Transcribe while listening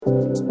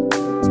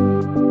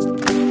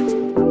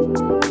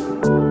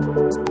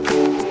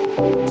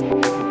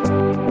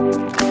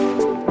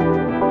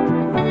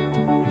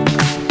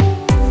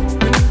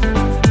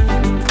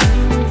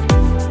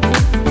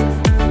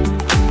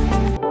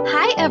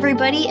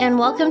and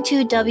welcome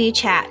to W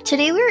Chat.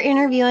 Today we're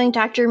interviewing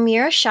Dr.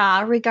 Meera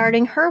Shah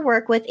regarding her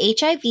work with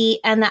HIV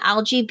and the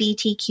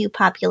LGBTQ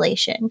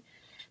population.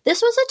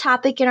 This was a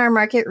topic in our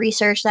market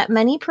research that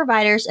many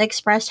providers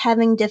expressed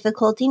having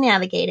difficulty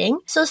navigating.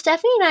 So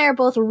Stephanie and I are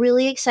both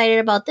really excited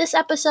about this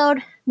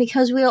episode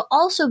because we'll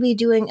also be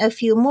doing a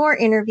few more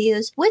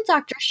interviews with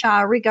Dr.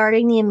 Shah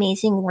regarding the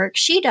amazing work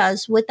she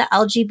does with the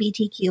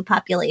LGBTQ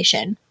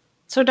population.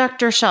 So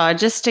Dr. Shah,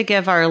 just to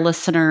give our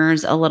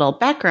listeners a little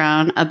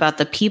background about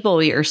the people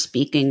we are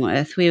speaking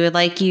with, we would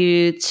like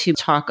you to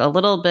talk a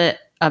little bit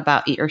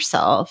about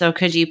yourself. So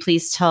could you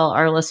please tell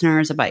our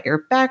listeners about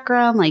your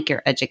background, like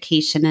your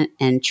education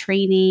and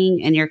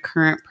training and your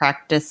current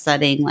practice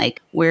setting,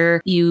 like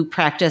where you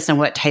practice and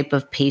what type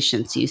of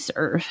patients you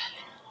serve?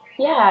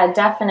 Yeah,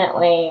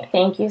 definitely.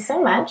 Thank you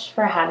so much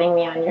for having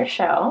me on your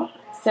show.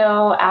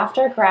 So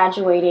after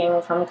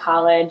graduating from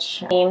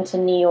college, I came to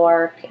New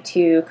York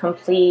to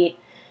complete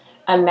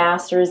a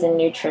master's in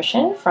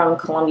nutrition from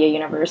Columbia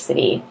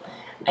University.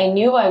 I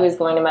knew I was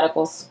going to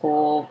medical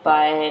school,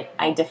 but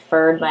I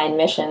deferred my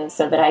admission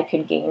so that I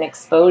could gain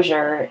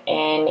exposure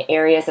in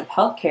areas of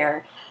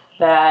healthcare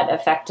that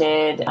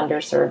affected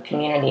underserved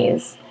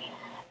communities.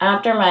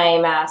 After my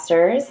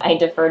master's, I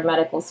deferred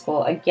medical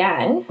school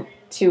again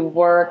to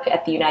work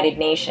at the United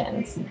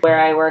Nations, where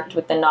I worked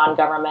with the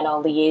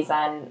Non-Governmental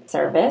Liaison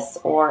Service,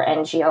 or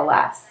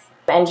NGLS.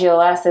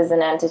 NGLS is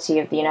an entity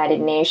of the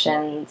United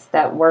Nations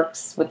that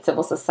works with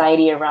civil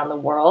society around the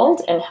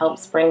world and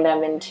helps bring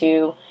them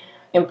into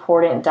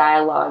important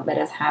dialogue that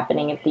is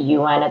happening at the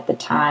UN at the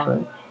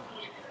time.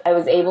 I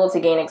was able to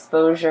gain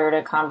exposure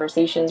to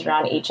conversations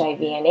around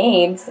HIV and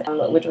AIDS,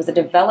 which was a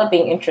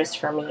developing interest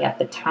for me at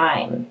the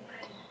time.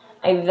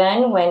 I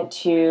then went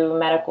to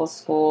medical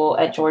school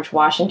at George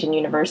Washington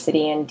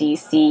University in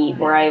DC,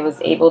 where I was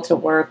able to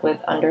work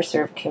with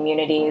underserved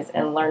communities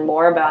and learn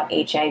more about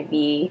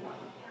HIV,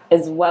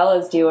 as well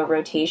as do a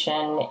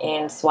rotation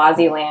in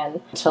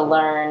Swaziland to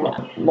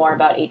learn more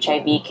about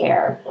HIV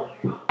care.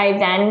 I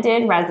then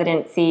did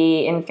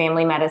residency in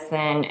family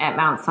medicine at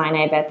Mount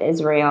Sinai Beth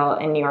Israel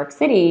in New York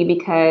City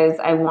because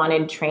I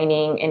wanted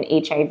training in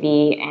HIV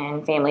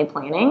and family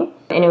planning.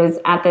 And it was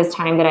at this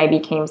time that I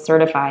became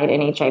certified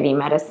in HIV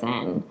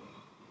medicine.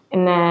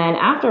 And then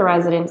after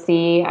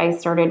residency, I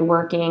started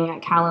working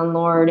at Callan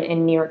Lord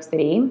in New York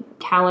City.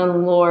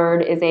 Callan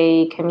Lord is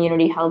a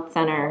community health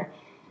center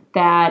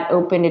that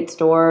opened its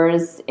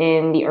doors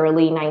in the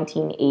early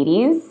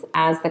 1980s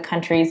as the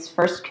country's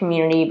first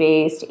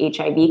community-based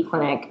HIV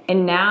clinic.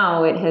 And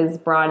now it has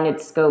broadened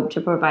its scope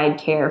to provide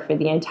care for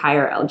the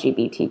entire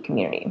LGBT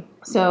community.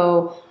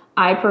 So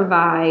I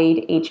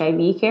provide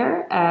HIV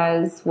care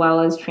as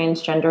well as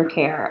transgender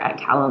care at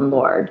Callan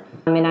Lord.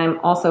 And I'm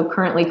also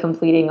currently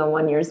completing a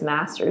 1-year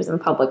master's in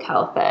public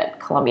health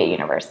at Columbia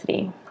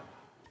University.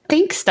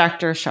 Thanks,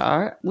 Dr.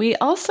 Shah. We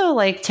also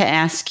like to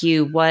ask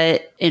you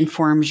what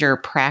informs your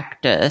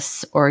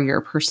practice or your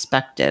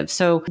perspective.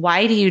 So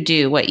why do you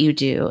do what you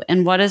do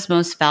and what is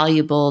most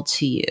valuable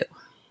to you?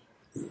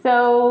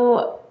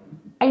 So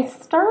I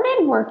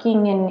started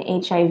working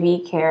in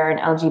HIV care and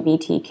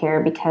LGBT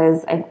care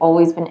because I've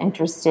always been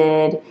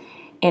interested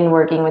in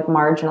working with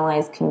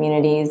marginalized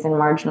communities and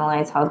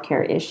marginalized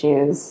healthcare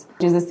issues,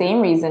 which is the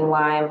same reason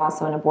why I'm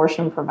also an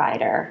abortion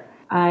provider.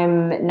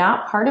 I'm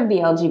not part of the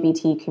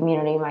LGBT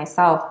community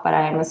myself, but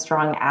I am a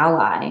strong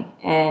ally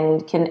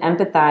and can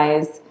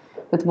empathize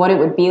with what it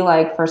would be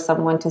like for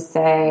someone to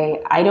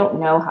say, I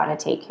don't know how to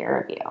take care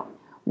of you,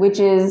 which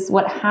is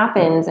what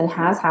happens and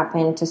has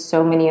happened to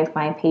so many of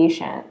my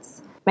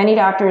patients. Many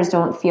doctors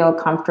don't feel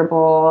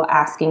comfortable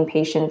asking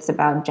patients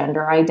about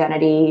gender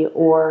identity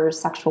or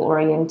sexual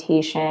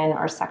orientation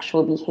or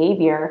sexual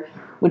behavior,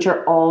 which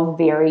are all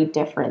very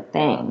different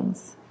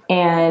things.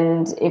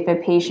 And if a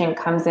patient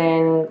comes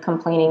in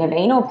complaining of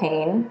anal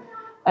pain,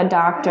 a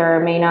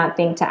doctor may not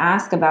think to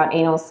ask about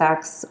anal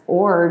sex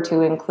or to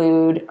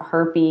include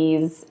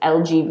herpes,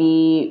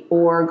 LGB,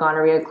 or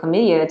gonorrhea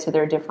chlamydia to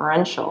their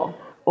differential.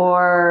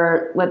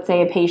 Or let's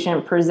say a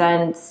patient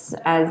presents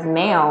as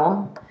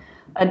male,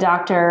 a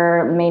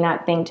doctor may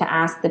not think to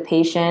ask the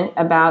patient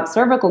about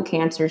cervical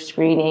cancer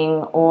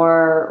screening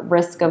or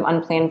risk of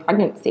unplanned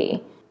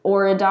pregnancy.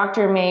 Or a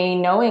doctor may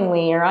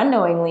knowingly or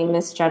unknowingly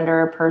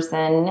misgender a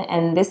person,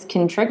 and this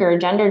can trigger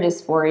gender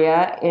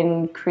dysphoria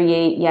and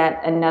create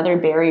yet another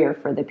barrier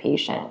for the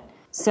patient.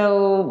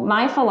 So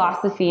my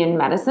philosophy in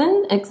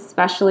medicine,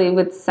 especially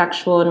with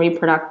sexual and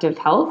reproductive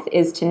health,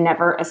 is to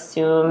never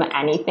assume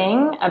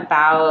anything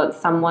about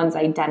someone's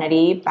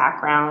identity,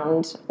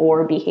 background,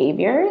 or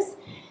behaviors,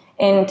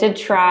 and to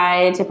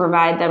try to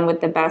provide them with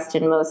the best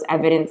and most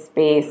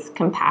evidence-based,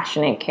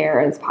 compassionate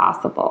care as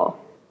possible.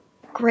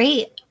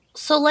 Great.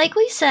 So like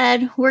we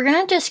said, we're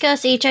going to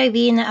discuss HIV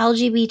and the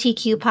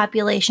LGBTQ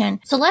population.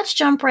 So let's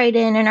jump right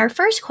in. And our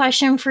first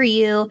question for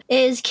you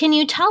is, can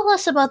you tell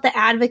us about the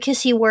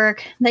advocacy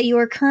work that you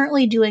are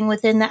currently doing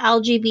within the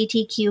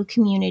LGBTQ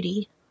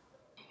community?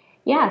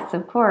 Yes,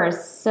 of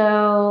course.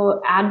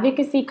 So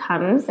advocacy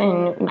comes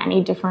in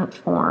many different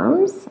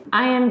forms.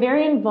 I am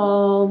very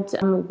involved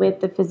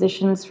with the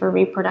Physicians for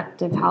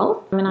Reproductive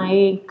Health, and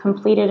I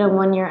completed a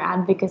one-year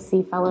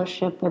advocacy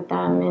fellowship with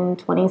them in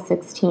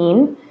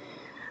 2016.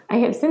 I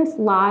have since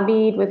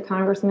lobbied with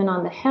congressmen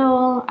on the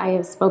Hill. I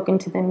have spoken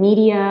to the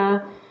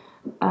media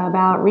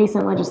about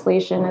recent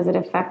legislation as it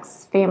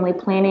affects family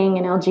planning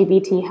and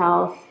LGBT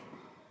health.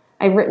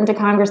 I've written to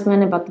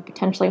congressmen about the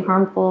potentially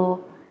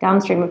harmful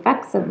downstream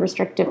effects of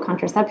restrictive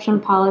contraception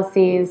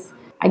policies.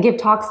 I give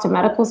talks to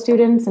medical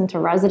students and to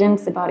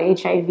residents about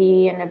HIV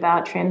and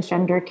about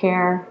transgender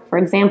care. For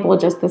example,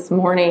 just this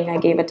morning, I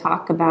gave a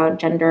talk about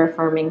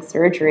gender-affirming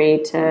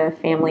surgery to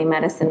family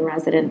medicine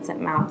residents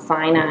at Mount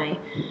Sinai.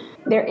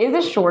 There is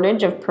a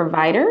shortage of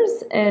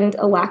providers and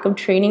a lack of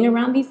training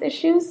around these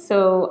issues,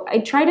 so I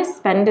try to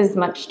spend as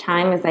much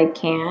time as I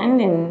can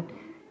in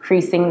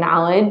increasing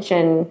knowledge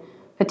and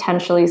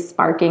potentially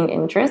sparking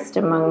interest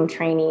among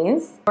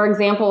trainees. For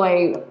example,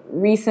 I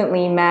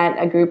recently met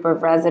a group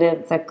of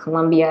residents at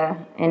Columbia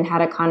and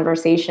had a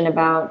conversation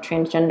about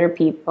transgender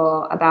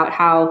people, about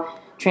how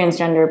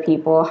transgender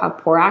people have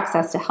poor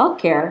access to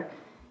healthcare.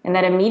 And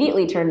that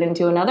immediately turned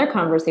into another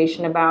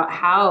conversation about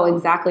how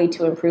exactly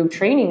to improve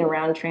training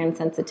around trans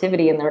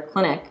sensitivity in their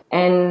clinic.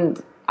 And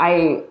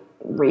I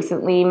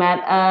recently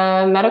met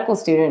a medical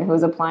student who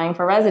was applying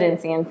for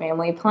residency in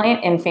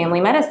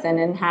family medicine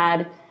and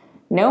had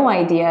no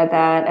idea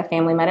that a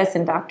family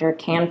medicine doctor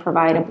can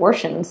provide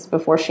abortions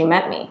before she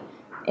met me.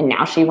 And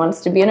now she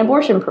wants to be an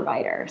abortion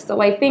provider. So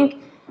I think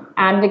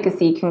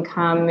advocacy can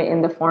come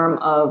in the form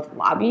of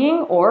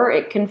lobbying, or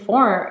it can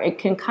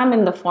come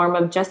in the form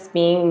of just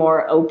being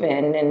more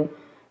open and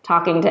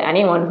talking to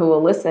anyone who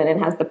will listen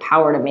and has the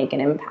power to make an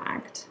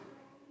impact.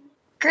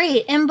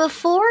 Great. And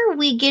before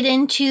we get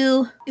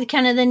into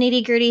kind of the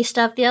nitty-gritty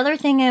stuff, the other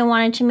thing I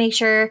wanted to make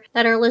sure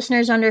that our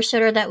listeners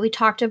understood or that we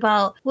talked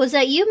about was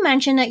that you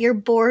mentioned that you're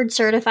board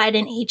certified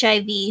in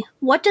HIV.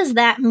 What does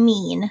that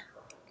mean?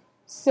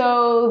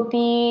 So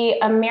the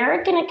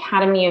American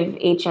Academy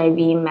of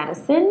HIV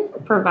Medicine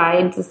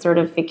provides a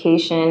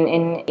certification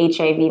in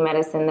HIV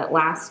medicine that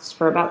lasts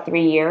for about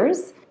 3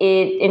 years.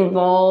 It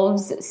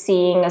involves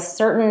seeing a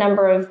certain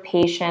number of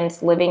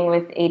patients living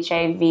with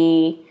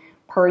HIV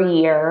per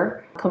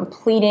year,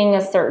 completing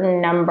a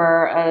certain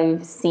number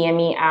of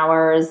CME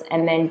hours,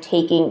 and then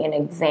taking an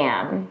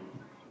exam.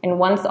 And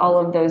once all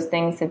of those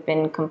things have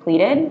been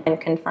completed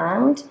and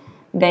confirmed,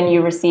 then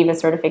you receive a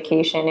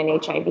certification in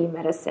HIV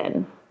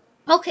medicine.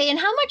 Okay, and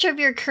how much of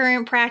your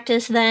current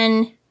practice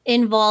then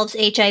involves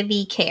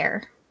HIV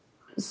care?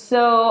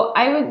 So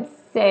I would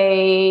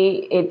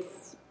say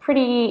it's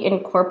pretty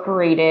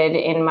incorporated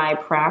in my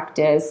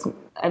practice.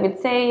 I would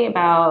say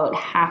about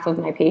half of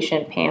my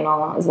patient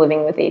panel is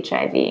living with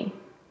HIV.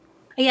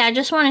 Yeah, I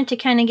just wanted to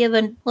kind of give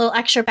a little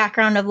extra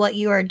background of what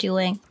you are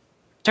doing.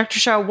 Dr.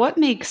 Shah, what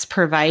makes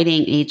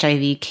providing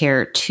HIV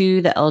care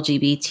to the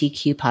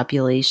LGBTQ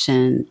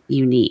population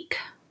unique?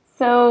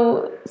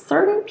 So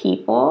certain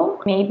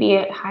people may be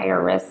at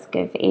higher risk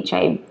of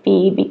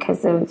HIV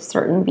because of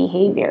certain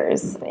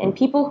behaviors. And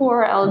people who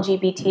are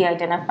LGBT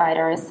identified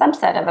are a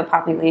subset of the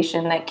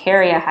population that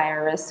carry a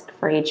higher risk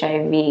for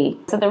HIV.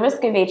 So the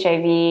risk of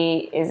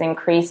HIV is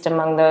increased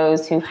among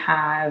those who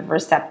have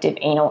receptive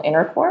anal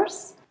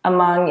intercourse,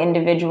 among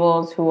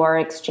individuals who are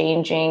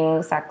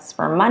exchanging sex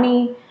for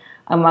money,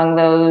 among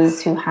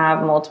those who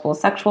have multiple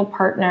sexual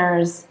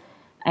partners,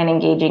 and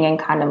engaging in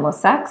condomless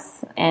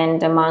sex,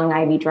 and among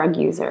IV drug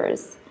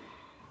users.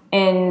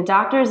 And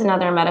doctors and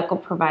other medical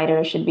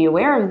providers should be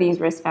aware of these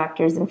risk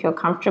factors and feel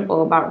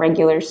comfortable about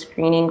regular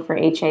screening for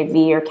HIV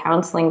or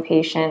counseling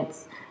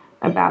patients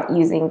about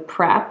using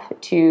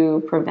PrEP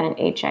to prevent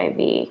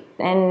HIV.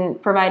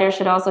 And providers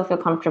should also feel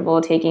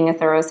comfortable taking a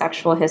thorough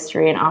sexual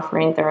history and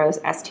offering thorough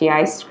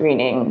STI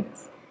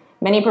screenings.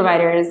 Many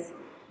providers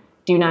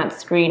do not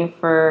screen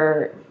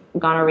for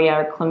gonorrhea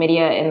or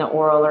chlamydia in the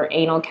oral or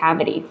anal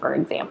cavity, for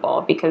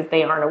example, because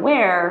they aren't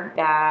aware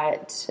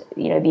that,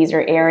 these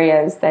are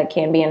areas that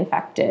can be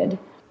infected.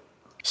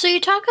 So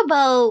you talk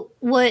about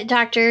what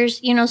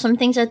doctors, some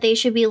things that they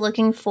should be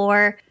looking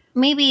for.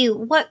 Maybe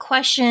what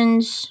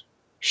questions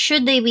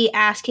should they be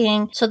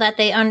asking so that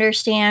they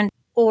understand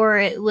or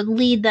it would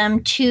lead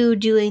them to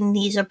doing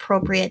these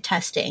appropriate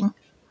testing?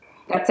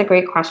 That's a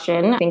great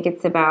question. I think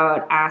it's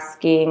about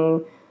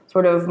asking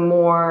sort of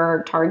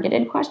more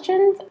targeted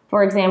questions.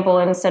 For example,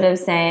 instead of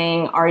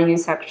saying, are you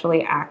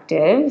sexually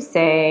active,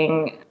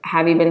 saying,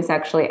 have you been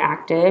sexually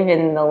active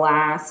in the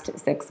last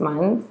 6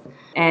 months?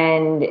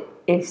 And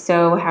if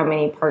so, how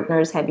many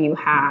partners have you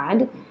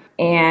had?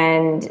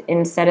 And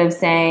instead of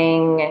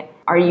saying,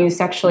 are you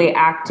sexually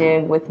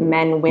active with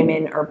men,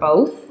 women, or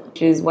both,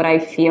 which is what I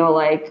feel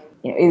like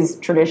is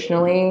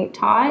traditionally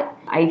taught,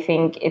 I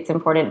think it's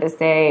important to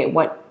say,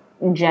 what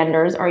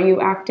genders are you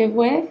active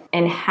with,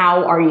 and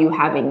how are you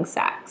having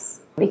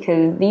sex?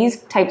 Because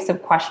these types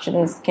of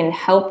questions can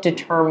help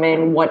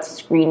determine what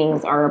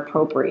screenings are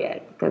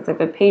appropriate. Because if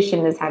a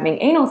patient is having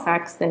anal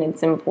sex, then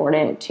it's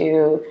important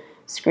to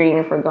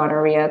screen for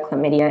gonorrhea,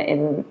 chlamydia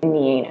in the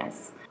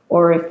anus.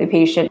 or if the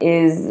patient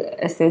is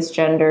a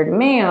cisgendered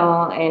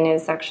male and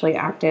is sexually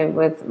active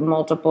with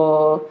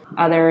multiple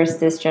other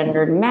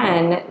cisgendered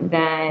men,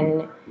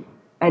 then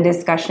a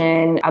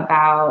discussion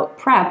about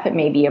PrEP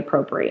may be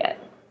appropriate.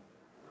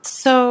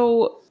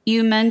 So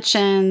you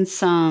mentioned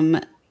some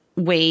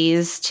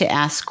ways to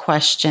ask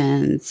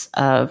questions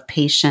of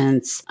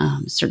patients,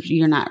 so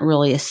you're not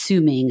really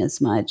assuming as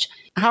much.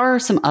 How are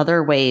some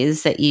other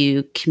ways that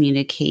you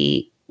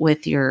communicate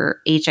with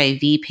your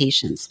HIV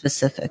patients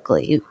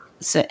specifically?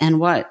 So, and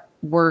what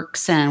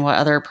works and what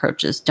other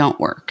approaches don't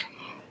work?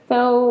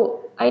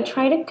 So I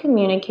try to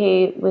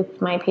communicate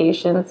with my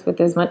patients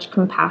with as much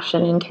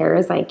compassion and care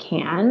as I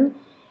can.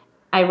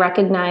 I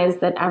recognize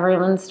that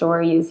everyone's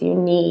story is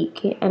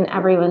unique and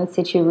everyone's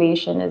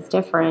situation is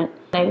different.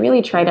 I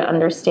really try to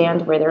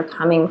understand where they're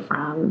coming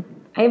from.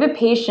 I have a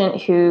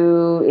patient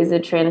who is a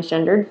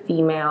transgendered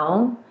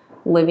female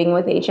living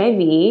with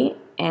HIV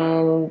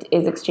and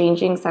is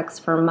exchanging sex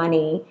for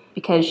money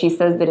because she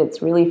says that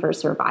it's really for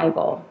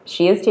survival.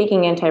 She is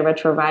taking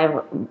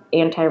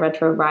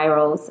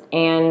antiretrovirals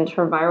and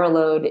her viral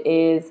load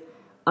is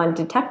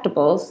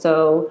undetectable,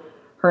 so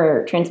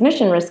her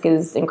transmission risk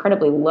is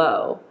incredibly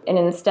low. And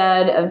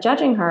instead of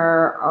judging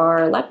her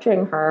or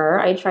lecturing her,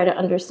 I try to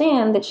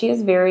understand that she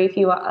has very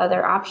few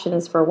other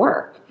options for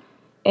work.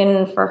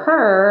 And for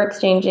her,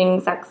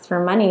 exchanging sex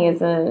for money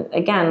is,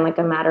 again, like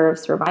a matter of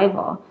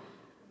survival.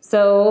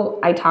 So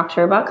I talked to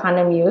her about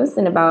condom use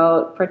and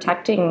about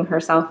protecting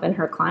herself and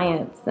her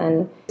clients.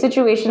 And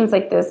situations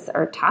like this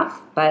are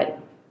tough, but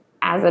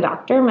as a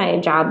doctor, my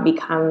job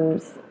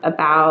becomes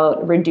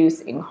about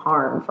reducing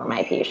harm for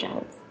my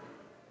patients.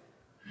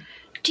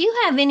 Do you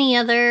have any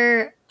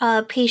other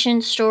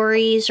patient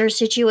stories or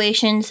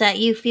situations that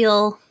you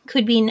feel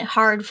could be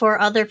hard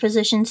for other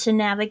physicians to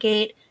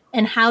navigate,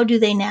 and how do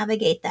they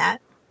navigate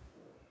that?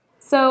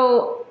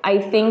 So I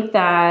think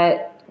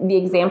that the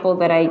example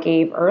that I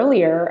gave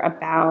earlier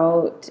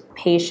about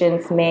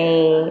patients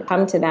may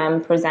come to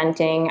them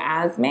presenting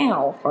as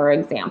male, for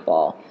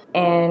example,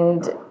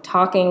 and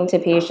talking to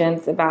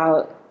patients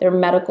about their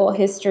medical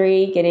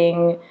history,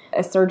 getting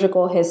a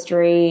surgical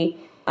history,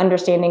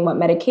 understanding what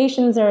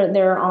medications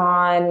they're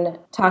on,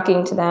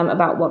 talking to them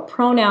about what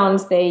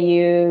pronouns they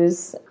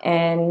use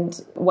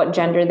and what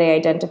gender they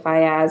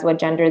identify as, what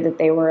gender that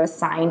they were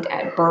assigned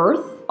at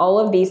birth. All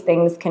of these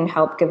things can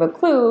help give a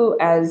clue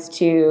as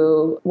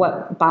to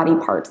what body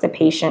parts the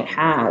patient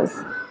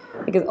has.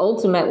 Because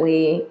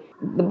ultimately,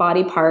 the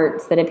body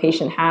parts that a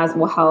patient has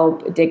will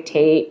help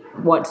dictate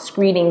what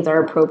screenings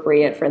are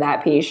appropriate for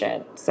that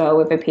patient. So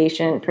if a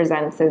patient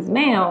presents as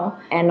male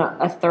and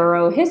a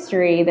thorough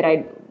history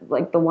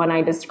like the one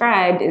I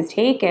described is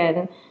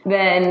taken,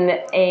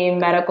 then a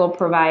medical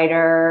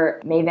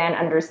provider may then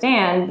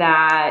understand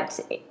that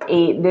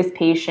this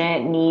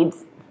patient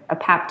needs a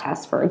Pap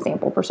test, for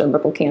example, for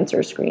cervical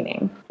cancer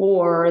screening.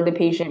 Or the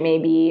patient may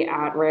be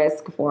at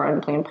risk for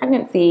unplanned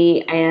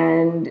pregnancy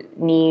and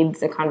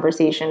needs a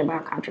conversation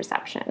about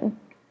contraception.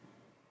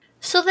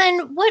 So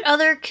then, what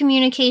other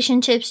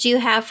communication tips do you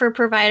have for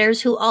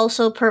providers who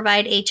also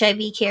provide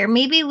HIV care?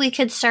 Maybe we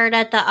could start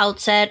at the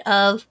outset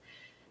of,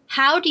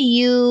 how do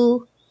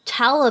you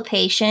tell a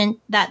patient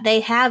that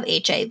they have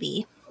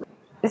HIV?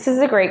 This is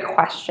a great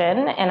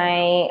question, and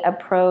I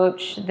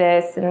approach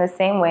this in the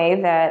same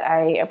way that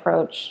I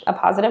approach a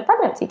positive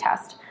pregnancy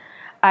test.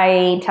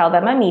 I tell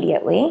them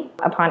immediately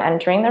upon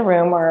entering the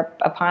room or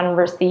upon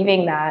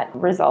receiving that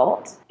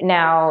result.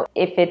 Now,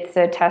 if it's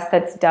a test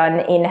that's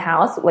done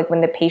in-house, like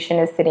when the patient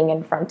is sitting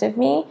in front of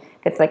me,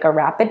 if it's like a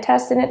rapid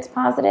test and it's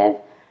positive,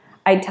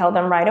 I tell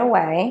them right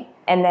away,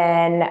 and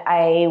then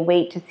I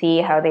wait to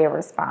see how they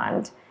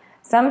respond.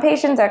 Some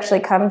patients actually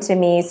come to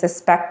me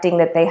suspecting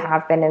that they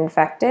have been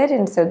infected,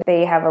 and so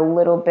they have a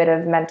little bit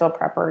of mental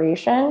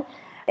preparation,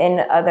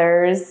 and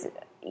others,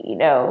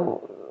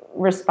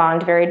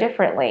 respond very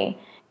differently.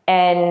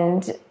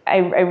 And I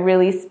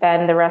really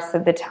spend the rest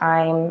of the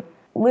time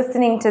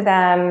listening to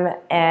them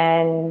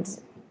and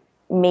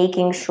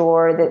making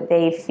sure that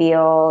they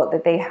feel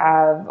that they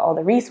have all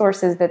the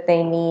resources that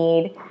they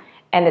need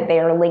and that they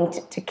are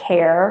linked to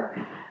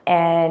care.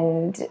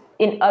 And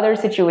in other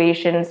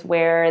situations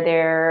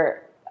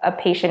where a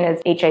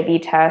patient's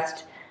HIV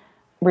test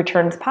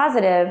returns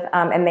positive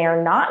and they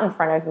are not in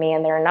front of me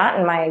and they're not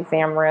in my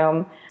exam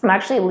room, I'm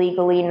actually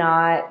legally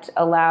not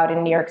allowed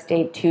in New York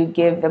State to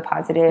give the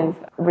positive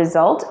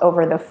result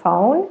over the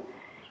phone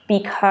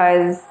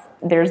because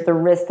there's the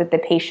risk that the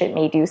patient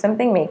may do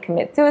something, may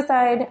commit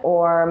suicide,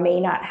 or may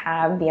not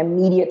have the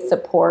immediate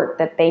support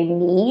that they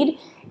need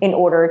in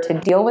order to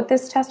deal with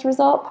this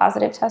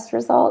positive test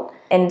result.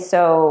 And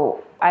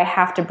so I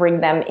have to bring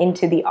them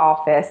into the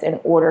office in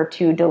order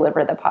to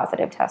deliver the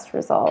positive test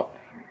result.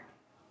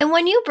 And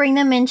when you bring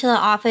them into the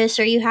office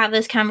or you have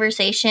this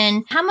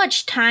conversation, how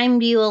much time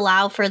do you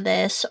allow for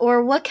this?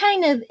 Or what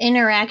kind of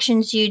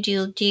interactions do you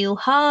do? Do you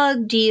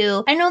hug?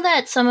 I know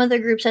that some of the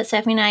groups that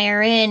Stephanie and I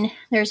are in,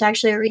 there's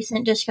actually a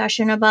recent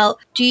discussion about,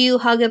 do you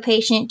hug a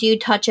patient? Do you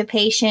touch a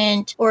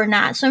patient or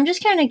not? So I'm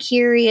just kind of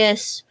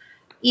curious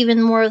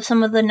even more of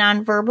some of the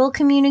nonverbal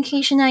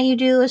communication that you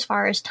do as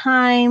far as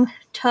time,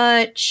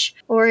 touch,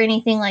 or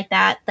anything like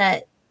that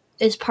that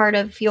is part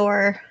of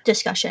your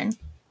discussion?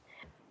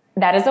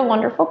 That is a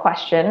wonderful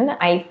question.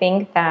 I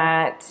think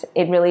that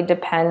it really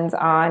depends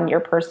on your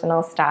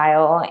personal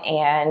style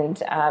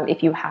and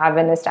if you have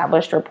an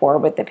established rapport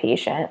with the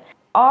patient.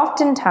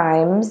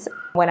 Oftentimes,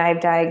 when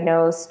I've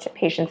diagnosed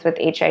patients with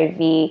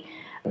HIV,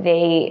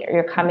 they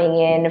are coming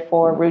in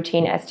for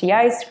routine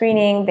STI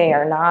screening. They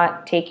are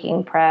not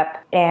taking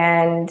PrEP.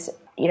 And,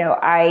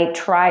 I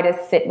try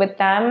to sit with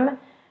them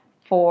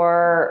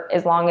for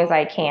as long as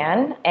I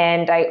can.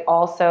 And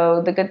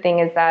the good thing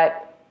is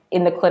that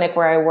in the clinic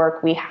where I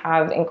work, we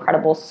have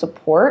incredible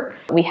support.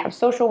 We have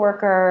social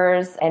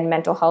workers and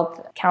mental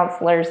health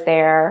counselors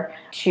there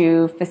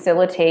to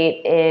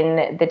facilitate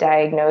in the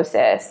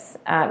diagnosis,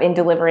 in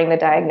delivering the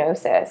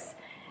diagnosis.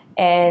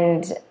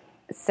 And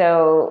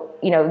so,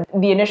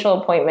 the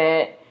initial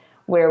appointment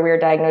where we're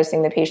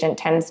diagnosing the patient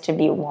tends to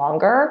be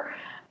longer,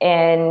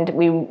 and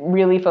we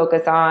really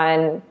focus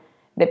on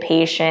the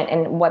patient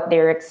and what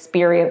their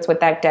experience with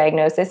that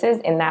diagnosis is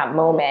in that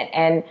moment.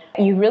 And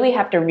you really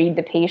have to read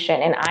the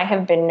patient. And I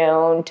have been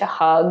known to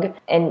hug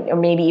or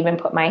maybe even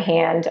put my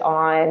hand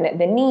on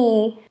the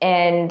knee.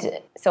 And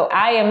so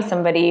I am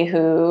somebody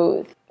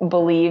who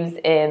believes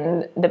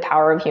in the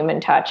power of human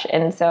touch.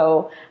 And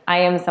so I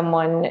am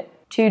someone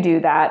to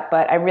do that.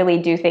 But I really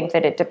do think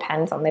that it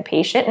depends on the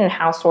patient and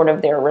how sort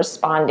of they're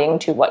responding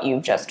to what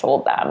you've just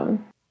told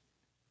them.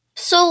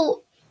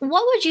 So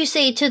what would you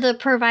say to the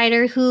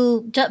provider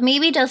who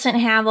maybe doesn't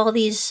have all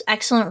these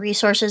excellent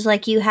resources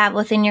like you have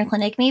within your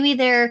clinic? Maybe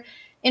they're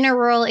in a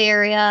rural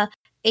area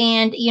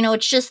and,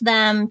 it's just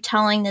them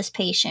telling this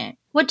patient.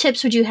 What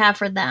tips would you have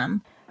for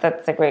them?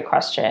 That's a great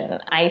question.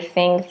 I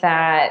think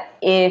that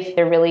if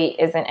there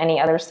really isn't any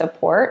other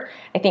support,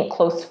 I think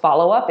close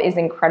follow-up is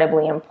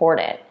incredibly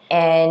important.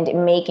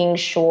 And making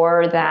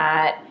sure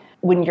that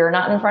when you're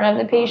not in front of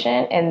the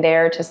patient and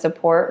there to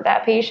support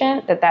that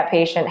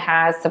patient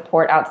has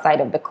support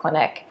outside of the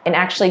clinic, and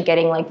actually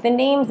getting the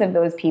names of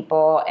those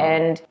people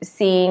and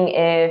seeing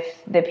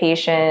if the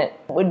patient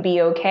would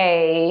be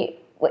okay,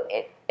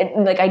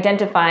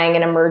 identifying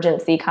an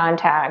emergency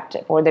contact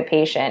for the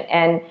patient.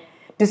 And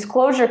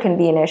disclosure can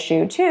be an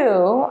issue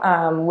too,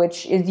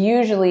 which is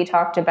usually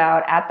talked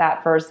about at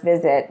that first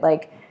visit.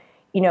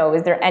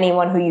 Is there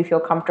anyone who you feel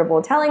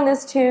comfortable telling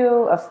this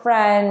to, a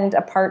friend,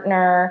 a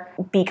partner?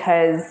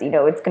 Because,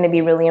 it's going to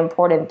be really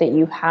important that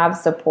you have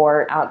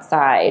support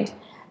outside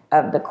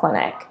of the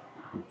clinic.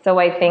 So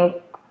I think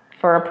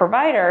for a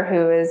provider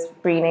who is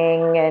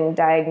screening and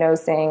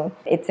diagnosing,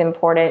 it's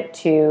important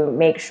to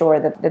make sure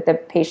that the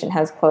patient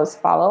has close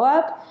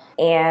follow-up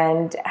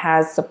and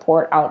has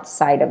support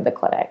outside of the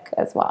clinic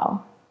as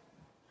well.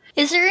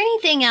 Is there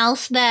anything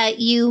else that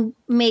you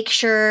make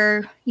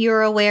sure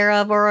you're aware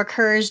of or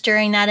occurs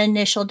during that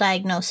initial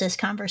diagnosis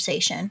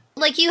conversation?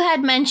 Like you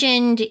had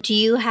mentioned, do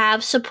you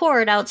have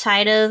support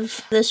outside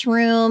of this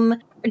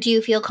room? Do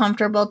you feel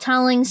comfortable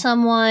telling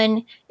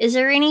someone? Is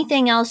there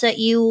anything else that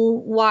you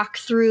walk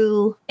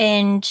through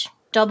and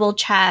double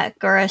check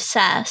or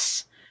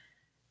assess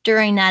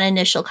during that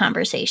initial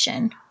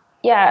conversation?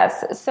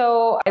 Yes.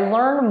 So I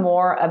learn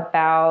more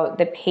about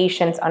the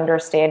patient's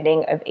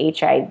understanding of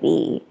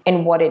HIV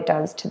and what it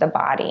does to the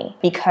body,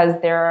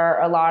 because there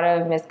are a lot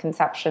of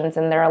misconceptions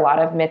and there are a lot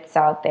of myths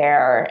out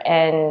there.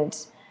 And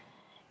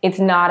it's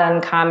not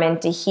uncommon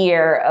to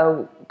hear,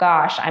 oh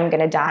gosh, I'm going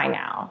to die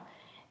now.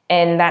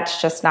 And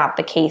that's just not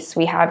the case.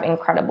 We have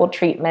incredible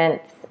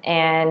treatments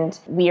and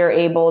we are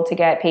able to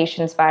get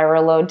patients'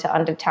 viral load to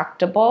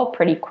undetectable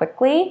pretty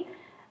quickly.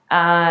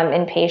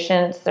 And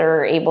patients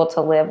are able to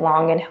live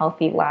long and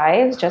healthy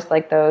lives, just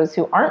like those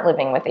who aren't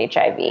living with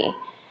HIV.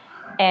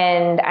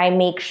 And I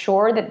make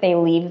sure that they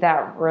leave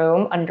that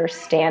room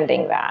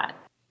understanding that.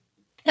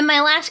 And my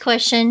last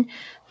question,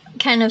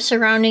 kind of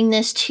surrounding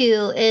this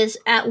too, is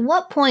at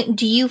what point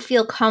do you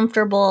feel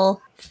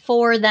comfortable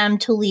for them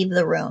to leave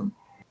the room?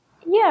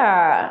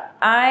 Yeah,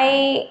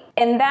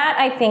 that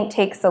I think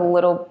takes a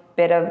little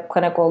bit of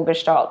clinical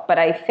gestalt, but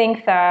I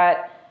think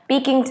that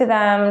speaking to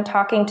them,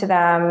 talking to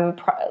them,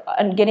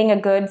 getting a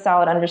good,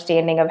 solid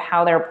understanding of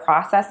how they're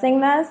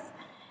processing this,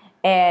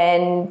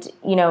 and,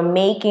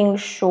 making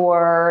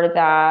sure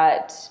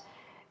that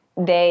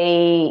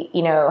they,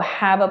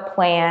 have a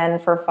plan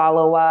for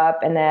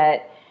follow-up and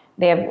that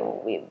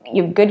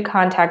you have good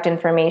contact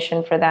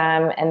information for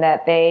them and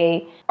that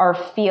they are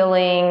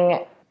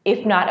feeling,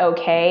 if not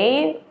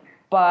okay,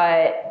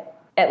 but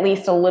at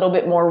least a little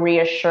bit more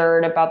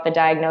reassured about the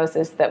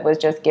diagnosis that was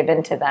just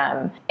given to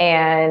them,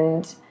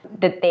 and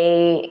that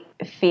they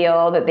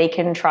feel that they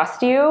can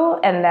trust you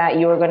and that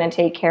you are going to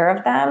take care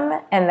of them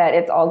and that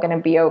it's all going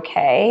to be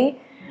okay.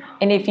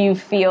 And if you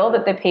feel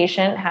that the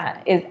patient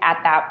is at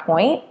that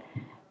point,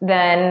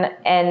 then,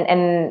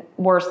 and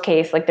worst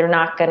case, they're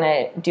not going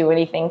to do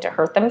anything to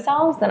hurt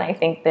themselves, then I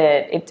think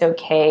that it's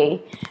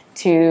okay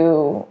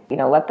to,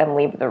 let them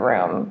leave the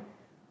room.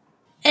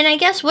 And I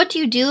guess, what do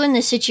you do in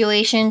the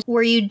situation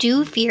where you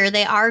do fear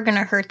they are going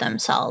to hurt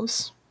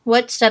themselves?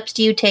 What steps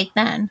do you take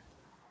then?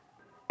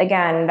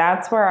 again,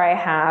 that's where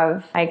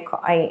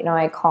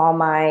I call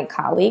my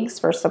colleagues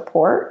for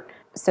support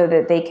so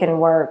that they can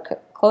work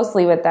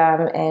closely with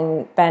them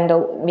and spend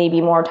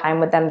maybe more time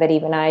with them than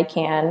even I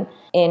can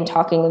in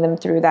talking to them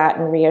through that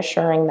and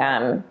reassuring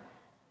them.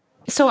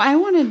 So I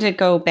wanted to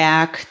go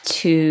back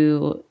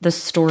to the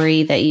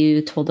story that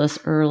you told us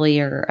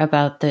earlier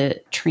about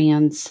the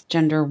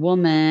transgender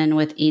woman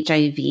with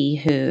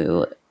HIV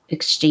who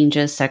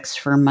exchanges sex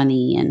for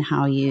money, and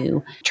how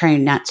you try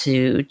not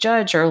to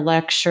judge or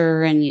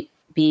lecture, and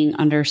being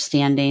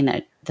understanding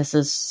that this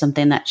is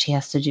something that she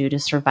has to do to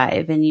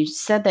survive. And you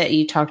said that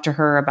you talked to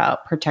her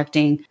about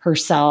protecting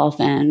herself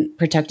and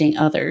protecting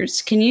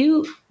others. Can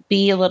you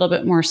be a little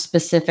bit more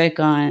specific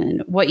on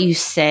what you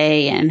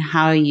say and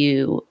how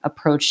you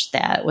approach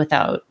that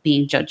without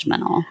being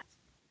judgmental?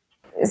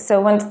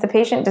 So once the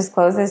patient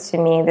discloses to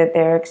me that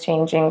they're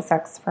exchanging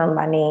sex for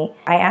money,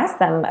 I ask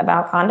them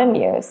about condom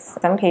use.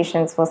 Some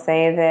patients will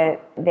say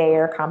that they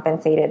are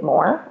compensated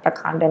more if a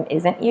condom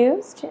isn't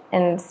used.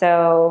 And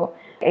so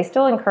I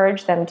still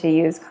encourage them to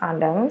use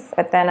condoms.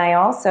 But then I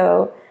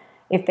also,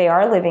 if they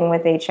are living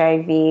with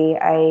HIV,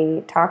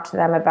 I talk to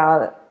them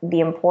about the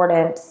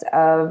importance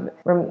of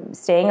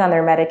staying on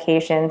their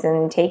medications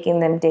and taking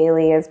them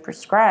daily as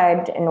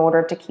prescribed in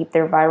order to keep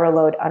their viral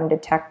load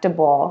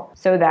undetectable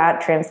so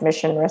that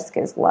transmission risk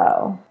is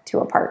low to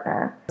a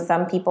partner.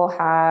 Some people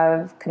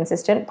have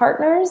consistent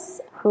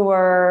partners who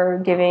are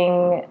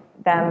giving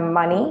them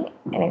money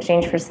in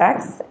exchange for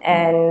sex,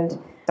 and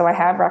so I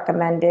have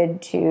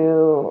recommended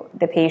to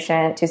the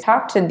patient to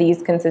talk to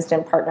these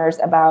consistent partners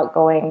about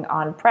going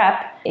on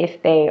PrEP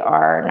if they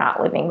are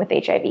not living with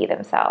HIV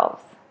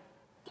themselves.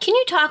 Can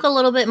you talk a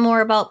little bit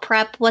more about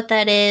PrEP, what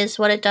that is,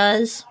 what it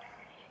does?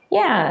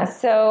 Yeah,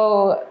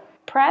 so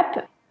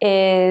PrEP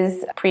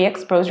is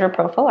pre-exposure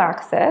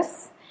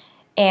prophylaxis,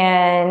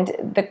 and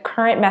the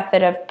current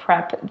method of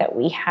PrEP that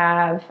we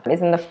have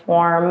is in the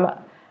form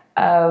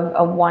of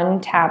a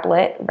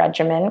 1-tablet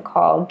regimen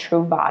called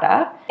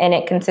Truvada, and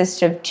it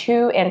consists of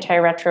 2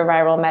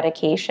 antiretroviral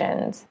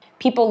medications.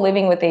 People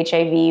living with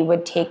HIV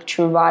would take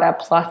Truvada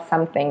plus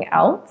something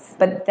else,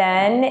 but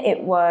then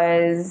it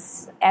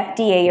was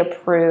FDA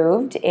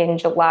approved in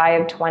July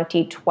of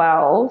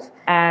 2012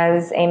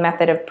 as a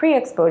method of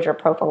pre-exposure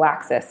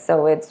prophylaxis.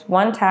 So it's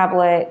 1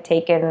 tablet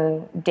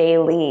taken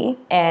daily,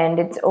 and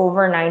it's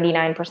over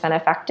 99%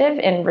 effective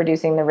in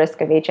reducing the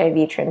risk of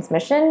HIV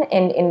transmission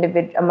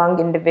among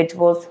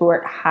individuals who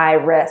are at high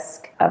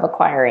risk of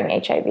acquiring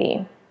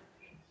HIV.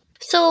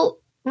 So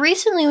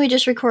recently we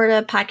just recorded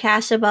a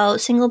podcast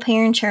about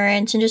single-payer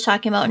insurance and just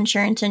talking about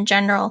insurance in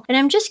general. And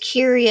I'm just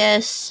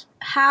curious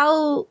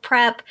how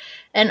PrEP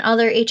and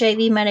other HIV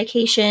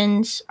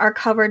medications are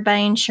covered by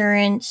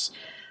insurance,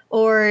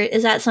 or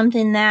is that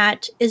something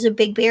that is a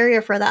big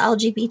barrier for the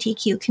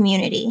LGBTQ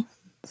community?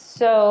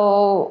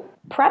 So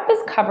PrEP is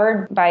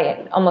covered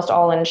by almost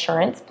all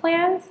insurance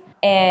plans,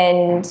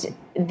 and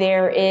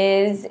there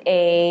is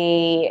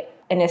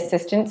an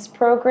assistance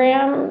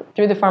program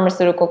through the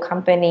pharmaceutical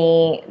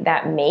company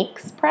that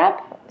makes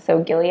PrEP.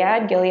 So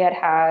Gilead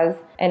has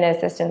an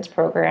assistance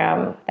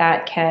program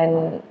that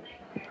can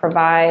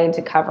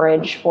provide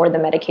coverage for the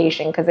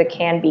medication because it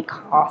can be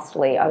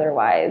costly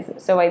otherwise.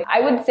 So I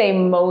would say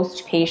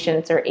most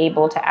patients are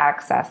able to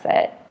access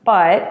it.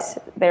 But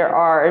there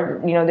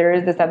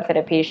is the subset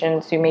of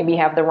patients who maybe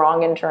have the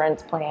wrong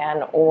insurance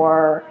plan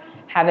or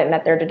haven't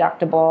met their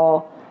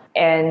deductible,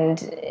 and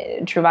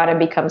Truvada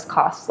becomes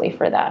costly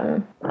for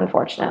them,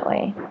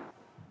 unfortunately.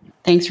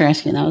 Thanks for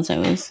asking those.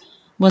 I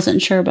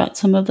wasn't sure about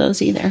some of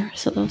those either.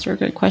 So those were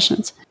good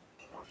questions.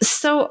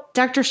 So,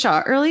 Dr.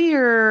 Shah,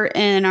 earlier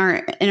in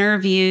our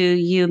interview,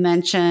 you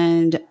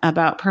mentioned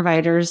about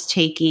providers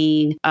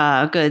taking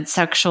a good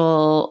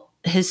sexual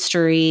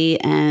history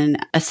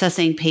and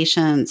assessing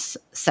patients'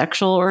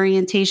 sexual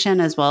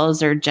orientation as well as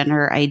their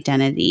gender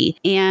identity.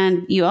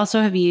 And you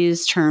also have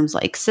used terms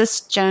like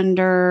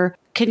cisgender.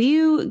 Can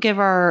you give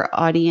our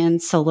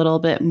audience a little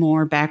bit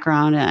more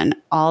background on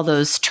all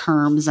those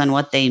terms and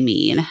what they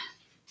mean?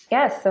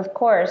 Yes, of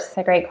course.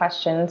 A great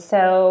question.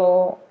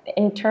 So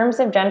in terms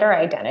of gender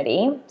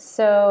identity,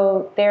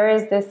 so there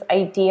is this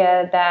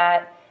idea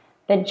that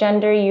the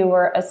gender you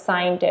were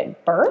assigned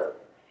at birth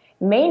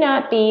may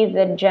not be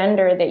the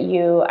gender that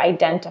you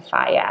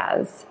identify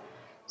as.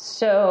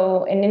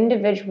 So an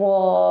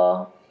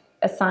individual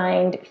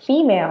assigned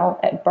female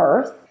at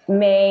birth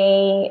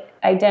may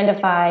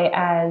identify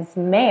as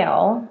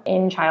male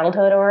in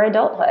childhood or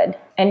adulthood.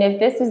 And if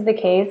this is the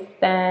case,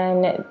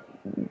 then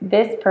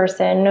this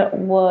person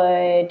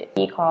would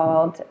be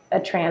called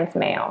a trans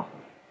male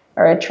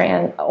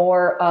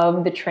or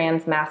of the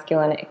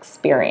transmasculine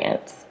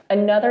experience.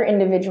 Another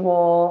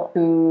individual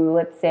who,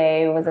 let's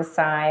say, was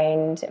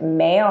assigned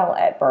male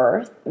at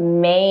birth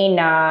may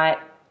not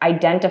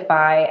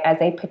identify as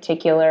a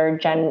particular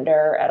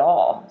gender at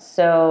all.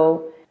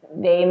 So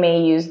they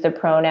may use the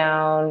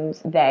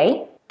pronouns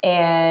they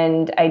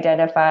and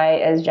identify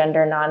as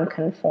gender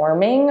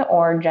non-conforming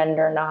or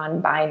gender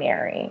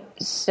non-binary.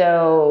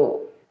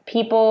 So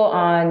people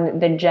on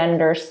the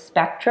gender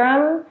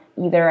spectrum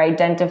either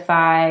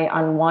identify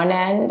on one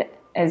end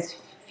as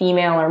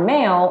female or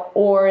male,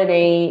 or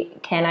they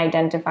can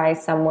identify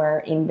somewhere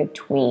in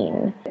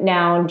between.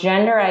 Now,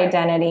 gender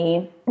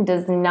identity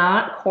does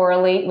not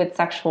correlate with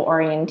sexual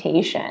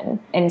orientation.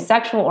 And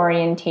sexual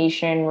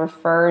orientation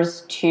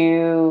refers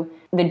to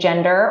the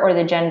gender or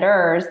the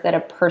genders that a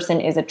person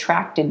is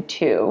attracted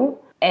to.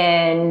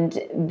 And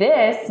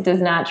this does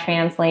not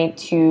translate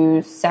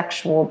to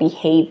sexual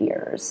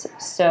behaviors.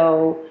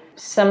 So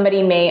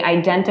somebody may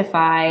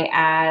identify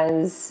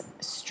as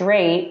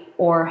straight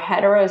or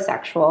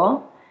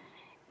heterosexual,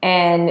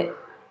 and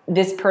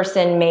this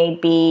person may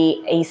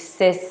be a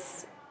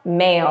cis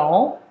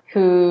male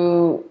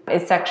who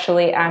is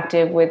sexually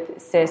active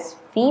with cis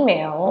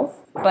females.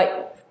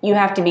 But you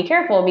have to be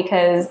careful,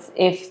 because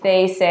if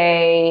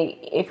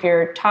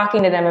you're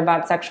talking to them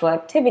about sexual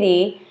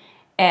activity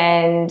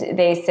and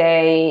they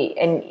say,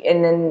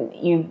 and then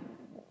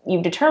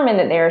you've determined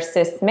that they're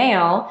cis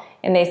male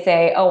and they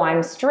say, oh,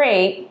 I'm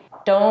straight,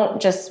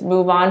 don't just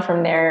move on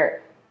from there.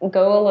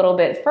 Go a little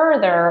bit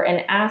further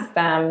and ask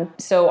them,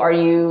 so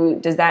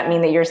does that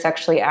mean that you're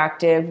sexually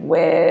active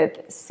with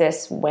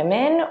cis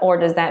women, or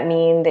does that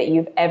mean that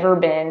you've ever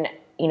been,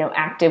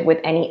 active with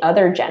any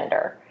other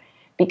gender?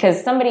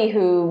 Because somebody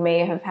who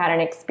may have had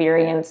an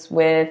experience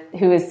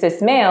who is cis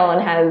male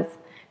and has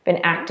been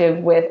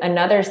active with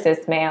another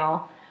cis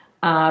male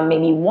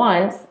maybe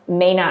once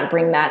may not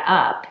bring that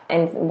up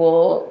and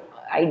will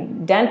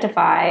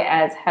identify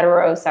as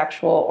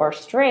heterosexual or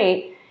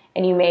straight,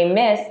 and you may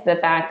miss the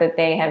fact that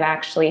they have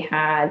actually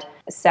had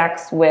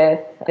sex with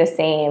the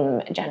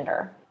same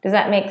gender. Does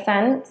that make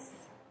sense?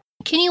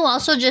 Can you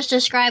also just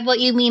describe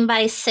what you mean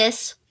by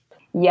cis?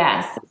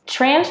 Yes.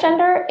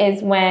 Transgender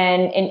is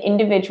when an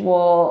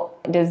individual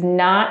does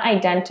not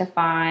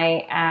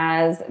identify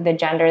as the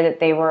gender that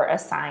they were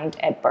assigned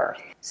at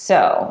birth.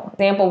 So,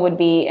 example would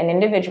be an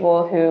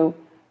individual who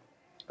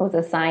was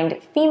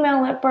assigned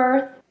female at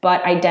birth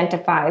but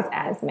identifies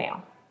as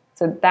male.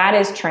 So that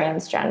is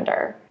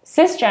transgender.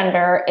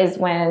 Cisgender is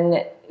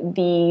when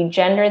the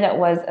gender that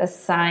was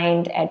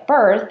assigned at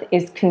birth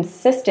is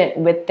consistent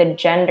with the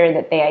gender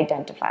that they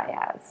identify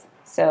as.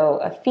 So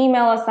a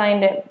female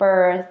assigned at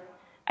birth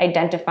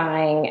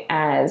identifying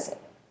as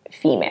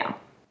female.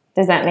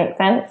 Does that make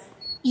sense?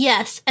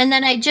 Yes. And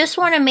then I just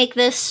want to make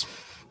this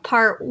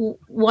part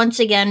once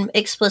again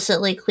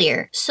explicitly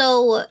clear.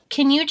 So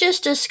can you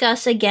just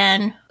discuss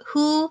again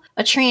who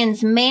a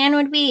trans man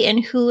would be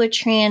and who a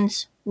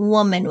trans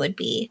woman would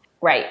be?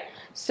 Right.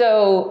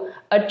 So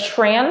a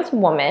trans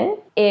woman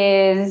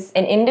is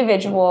an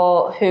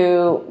individual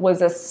who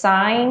was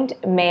assigned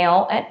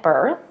male at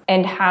birth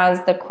and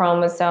has the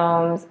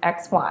chromosomes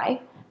XY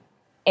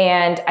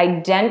and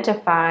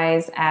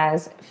identifies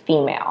as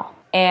female.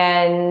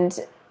 And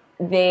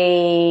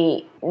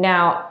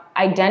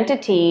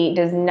identity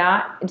does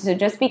not, so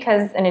just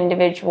because an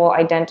individual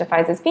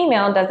identifies as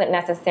female doesn't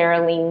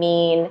necessarily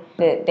mean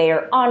that they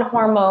are on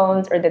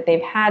hormones or that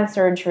they've had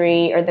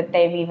surgery or that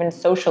they've even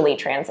socially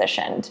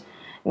transitioned,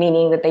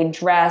 meaning that they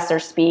dress or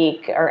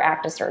speak or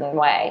act a certain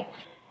way.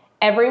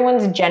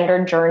 Everyone's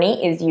gender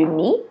journey is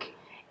unique.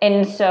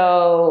 And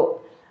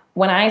so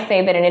when I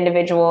say that an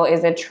individual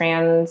is a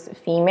trans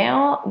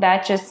female,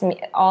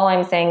 all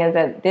I'm saying is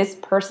that this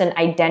person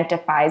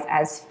identifies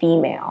as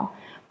female.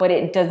 But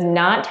it does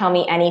not tell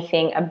me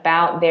anything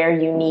about their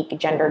unique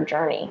gender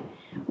journey,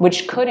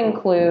 which could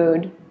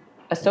include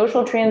a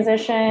social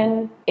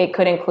transition, it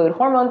could include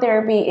hormone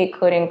therapy, it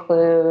could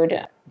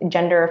include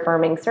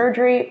gender-affirming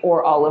surgery,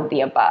 or all of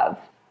the above.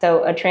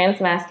 So a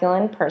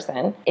transmasculine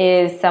person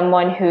is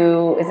someone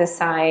who is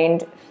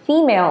assigned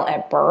female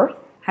at birth,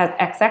 has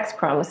XX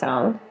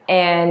chromosome,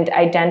 and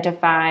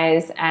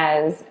identifies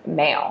as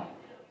male.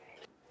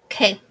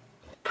 Okay.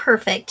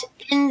 Perfect.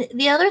 And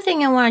the other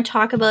thing I want to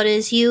talk about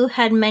is you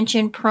had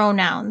mentioned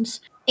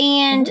pronouns.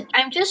 And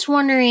I'm just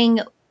wondering,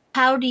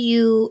 how do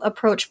you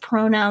approach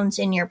pronouns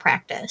in your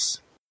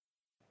practice?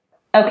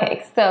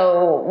 Okay,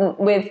 so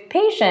with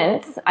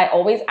patients, I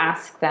always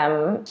ask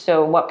them,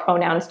 so what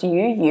pronouns do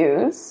you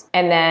use?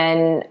 And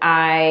then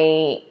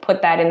I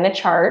put that in the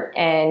chart.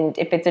 And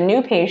if it's a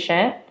new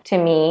patient to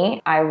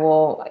me, I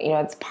will,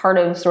 it's part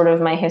of sort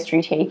of my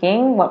history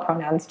taking. What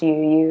pronouns do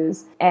you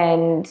use?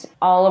 And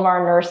all of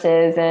our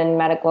nurses and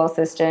medical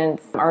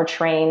assistants are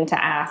trained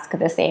to ask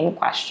the same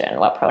question.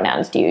 What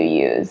pronouns do you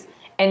use?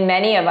 And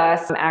many of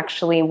us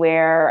actually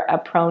wear a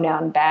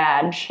pronoun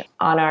badge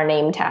on our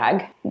name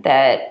tag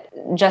that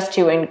just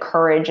to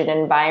encourage an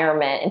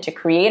environment and to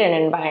create an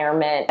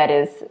environment that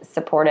is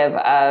supportive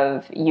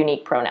of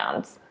unique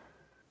pronouns.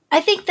 I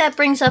think that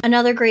brings up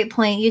another great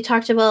point. You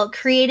talked about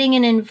creating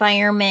an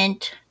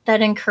environment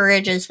that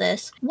encourages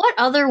this. What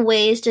other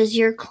ways does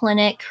your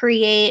clinic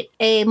create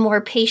a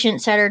more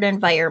patient-centered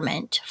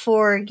environment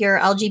for your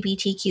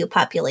LGBTQ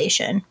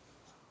population?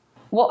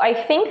 Well, I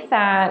think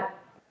that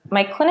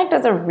my clinic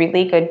does a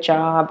really good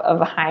job of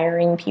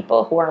hiring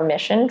people who are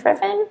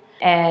mission-driven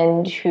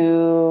and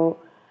who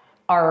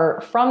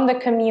are from the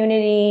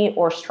community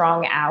or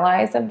strong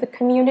allies of the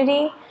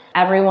community.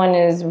 Everyone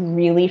is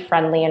really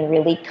friendly and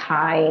really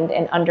kind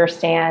and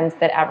understands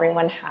that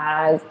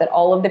that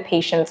all of the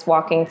patients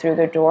walking through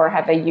the door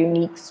have a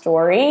unique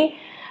story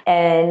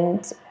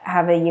and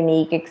have a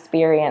unique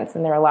experience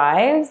in their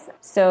lives.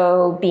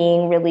 So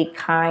being really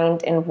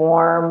kind and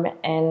warm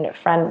and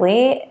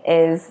friendly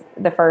is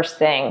the first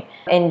thing.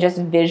 And just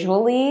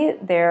visually,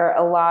 there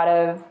are a lot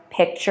of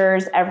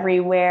pictures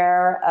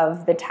everywhere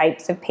of the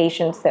types of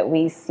patients that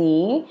we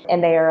see.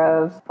 And they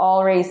are of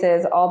all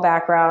races, all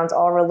backgrounds,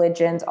 all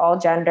religions, all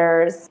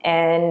genders.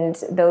 And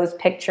those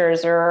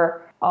pictures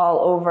are all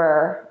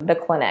over the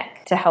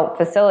clinic to help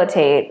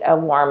facilitate a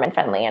warm and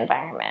friendly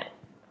environment.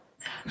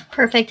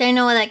 Perfect. I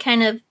know that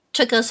kind of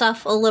took us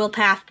off a little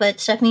path, but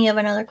Stephanie, you have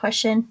another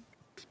question?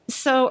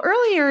 So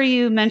earlier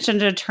you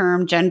mentioned a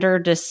term, gender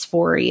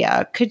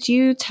dysphoria. Could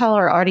you tell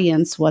our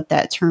audience what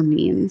that term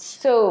means?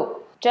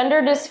 So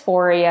gender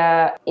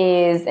dysphoria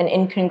is an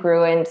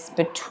incongruence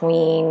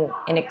between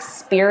an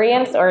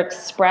experienced or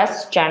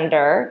expressed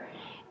gender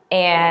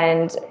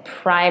and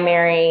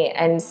primary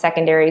and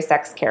secondary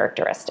sex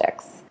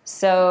characteristics.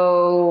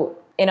 So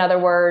in other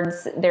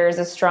words, there's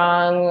a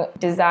strong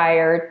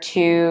desire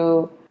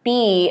to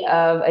be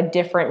of a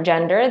different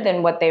gender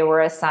than what they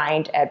were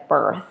assigned at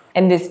birth.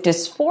 And this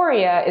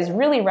dysphoria is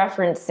really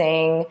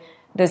referencing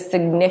the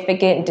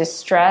significant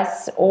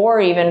distress or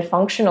even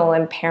functional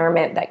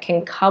impairment that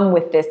can come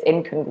with this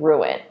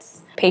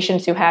incongruence.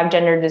 Patients who have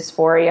gender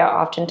dysphoria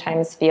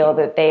oftentimes feel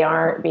that they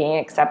aren't being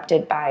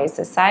accepted by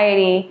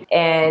society,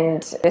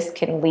 and this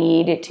can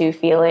lead to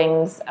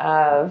feelings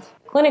of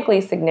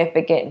clinically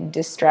significant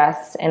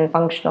distress and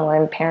functional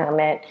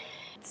impairment.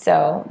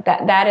 So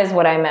that is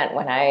what I meant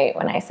when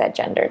I said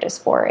gender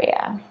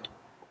dysphoria.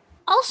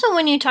 Also,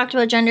 when you talked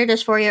about gender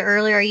dysphoria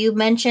earlier, you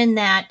mentioned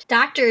that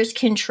doctors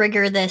can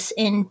trigger this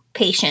in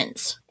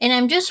patients. And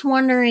I'm just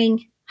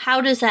wondering,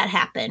 how does that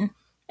happen?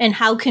 And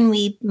how can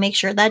we make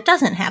sure that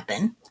doesn't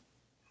happen?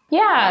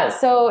 Yeah,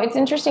 so it's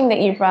interesting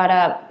that you brought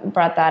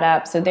that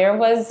up. So there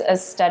was a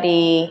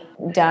study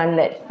done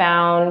that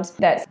found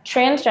that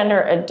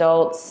transgender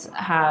adults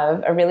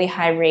have a really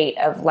high rate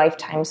of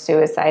lifetime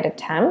suicide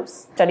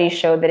attempts. Studies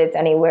showed that it's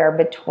anywhere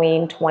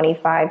between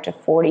 25 to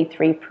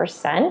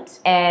 43%.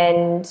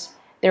 And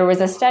there was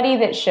a study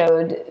that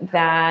showed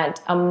that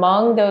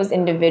among those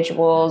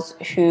individuals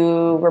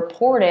who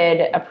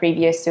reported a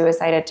previous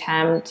suicide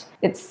attempt,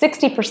 that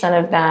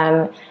 60% of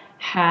them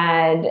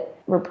had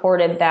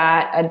reported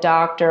that a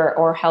doctor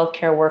or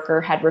healthcare worker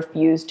had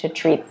refused to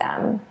treat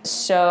them.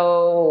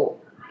 So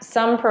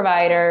some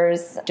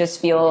providers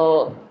just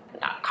feel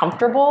not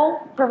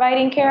comfortable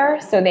providing care.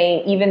 So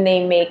they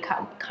may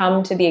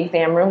come to the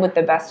exam room with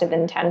the best of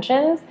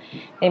intentions.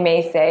 They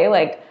may say,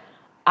 like,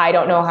 I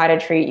don't know how to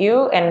treat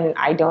you and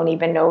I don't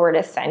even know where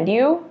to send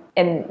you.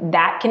 And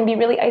that can be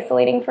really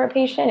isolating for a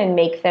patient and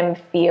make them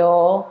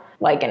feel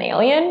like an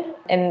alien.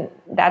 And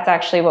that's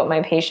actually what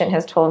my patient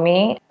has told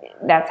me.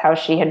 That's how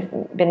she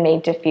had been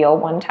made to feel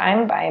one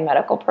time by a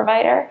medical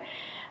provider.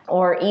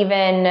 Or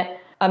even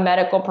a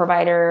medical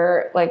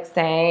provider like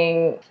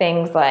saying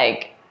things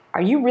like,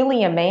 are you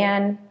really a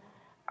man?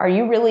 Are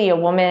you really a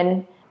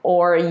woman?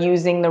 Or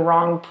using the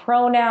wrong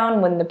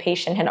pronoun when the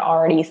patient had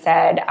already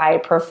said, I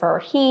prefer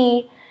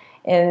he.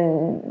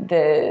 And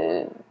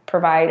the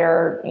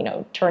provider,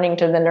 turning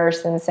to the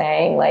nurse and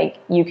saying, like,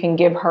 you can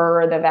give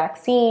her the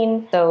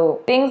vaccine.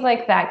 So things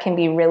like that can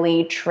be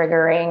really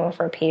triggering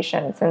for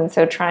patients. And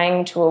so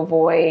trying to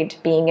avoid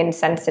being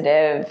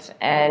insensitive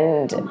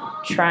and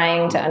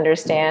trying to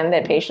understand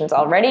that patients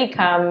already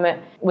come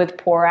with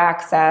poor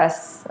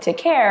access to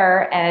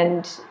care.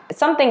 And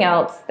something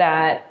else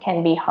that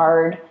can be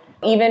hard,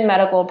 even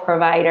medical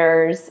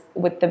providers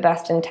with the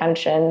best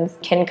intentions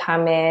can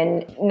come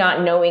in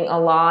not knowing a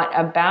lot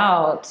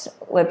about,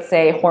 let's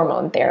say,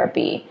 hormone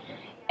therapy.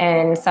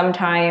 And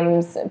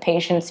sometimes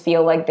patients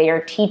feel like they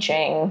are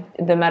teaching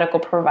the medical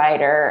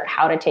provider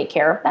how to take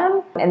care of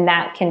them. And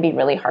that can be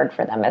really hard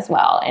for them as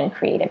well and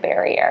create a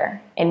barrier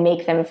and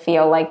make them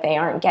feel like they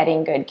aren't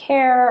getting good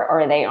care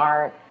or they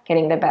aren't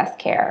getting the best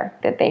care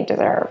that they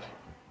deserve.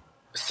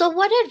 So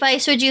what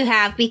advice would you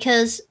have?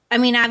 Because,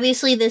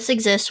 obviously this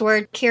exists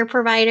where care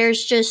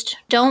providers just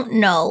don't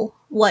know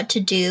what to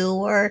do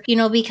or,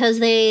 because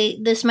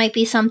this might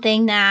be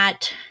something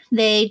that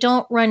they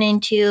don't run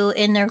into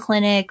in their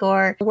clinic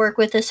or work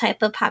with this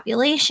type of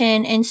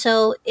population. And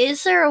so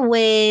is there a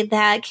way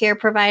that care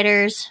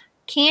providers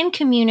can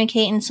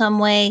communicate in some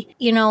way,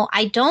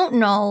 I don't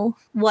know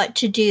what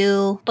to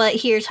do, but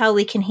here's how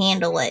we can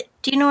handle it.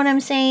 Do you know what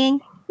I'm saying?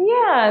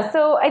 Yeah,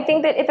 so I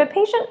think that if a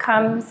patient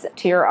comes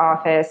to your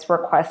office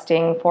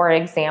requesting, for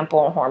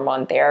example,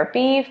 hormone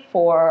therapy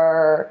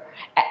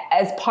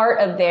as part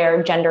of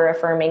their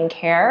gender-affirming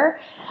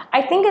care,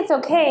 I think it's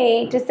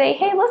okay to say,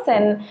 hey,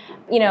 listen,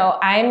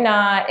 I'm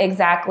not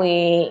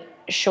exactly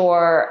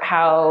sure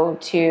how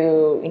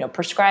to,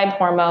 prescribe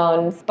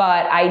hormones,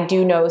 but I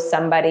do know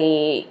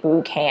somebody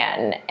who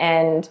can.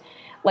 And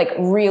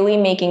really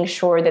making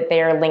sure that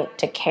they are linked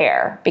to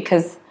care,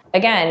 because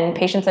again,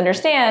 patients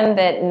understand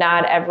that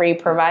not every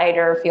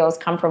provider feels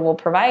comfortable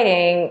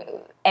providing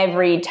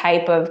every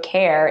type of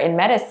care in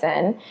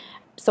medicine.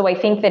 So I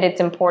think that it's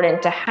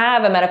important to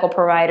have a medical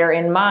provider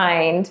in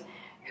mind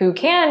who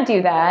can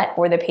do that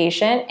for the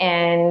patient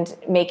and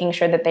making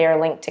sure that they are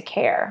linked to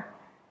care.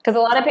 Because a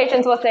lot of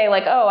patients will say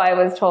like, oh, I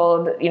was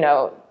told,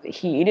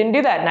 he didn't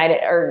do that and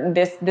or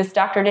this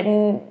doctor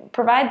didn't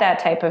provide that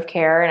type of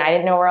care and I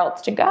didn't know where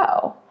else to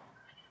go.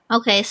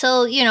 Okay,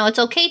 so, it's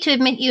okay to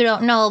admit you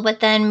don't know, but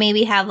then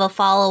maybe have a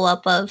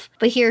follow-up of,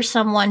 but here's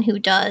someone who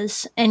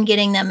does, and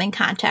getting them in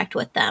contact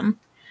with them.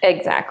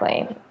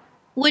 Exactly.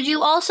 Would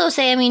you also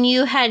say,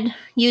 you had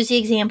used the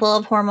example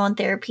of hormone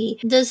therapy.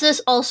 Does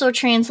this also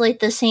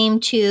translate the same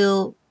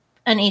to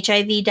an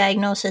HIV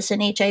diagnosis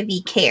and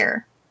HIV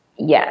care?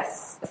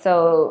 Yes.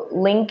 So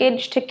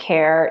linkage to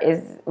care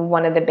is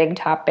one of the big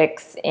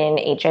topics in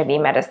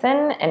HIV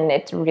medicine, and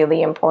it's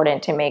really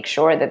important to make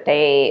sure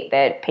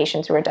that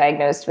patients who are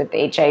diagnosed with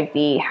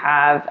HIV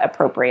have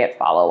appropriate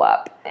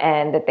follow-up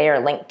and that they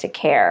are linked to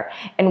care.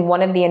 And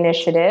one of the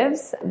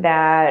initiatives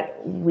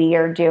that we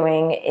are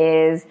doing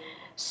is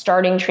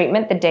starting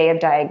treatment the day of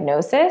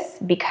diagnosis,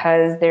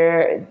 because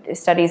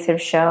studies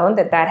have shown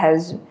that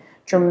has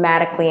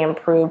dramatically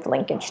improved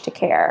linkage to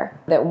care.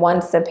 That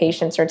once the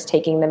patient starts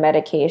taking the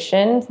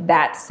medications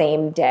that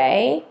same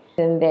day,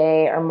 then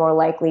they are more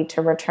likely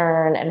to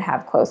return and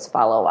have close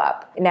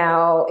follow-up.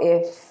 Now,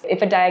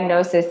 if a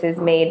diagnosis is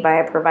made by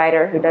a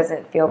provider who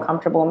doesn't feel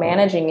comfortable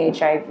managing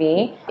HIV,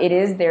 it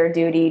is their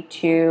duty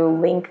to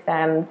link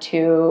them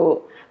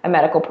to a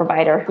medical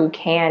provider who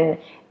can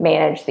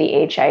manage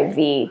the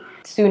HIV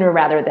sooner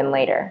rather than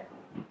later.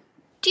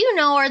 Do you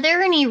know, are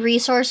there any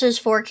resources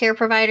for care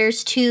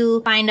providers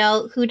to find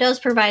out who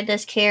does provide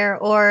this care,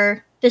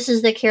 or this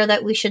is the care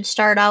that we should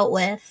start out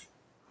with?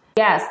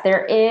 Yes,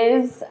 there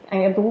is.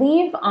 I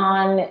believe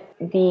on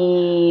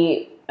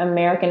the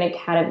American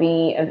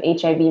Academy of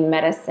HIV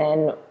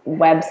Medicine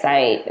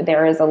website,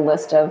 there is a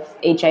list of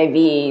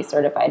HIV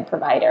certified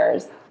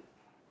providers.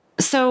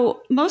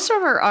 So most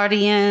of our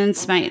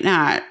audience might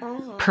not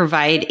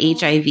provide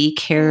HIV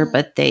care,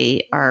 but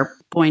they are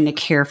going to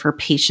care for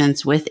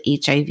patients with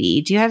HIV.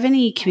 Do you have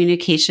any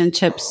communication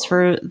tips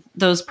for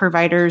those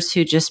providers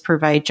who just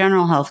provide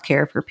general health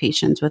care for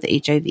patients with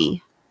HIV?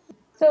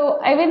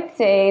 So I would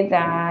say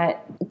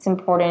that it's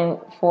important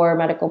for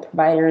medical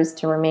providers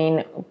to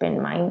remain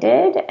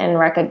open-minded and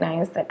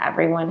recognize that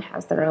everyone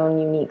has their own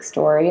unique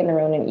story and their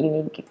own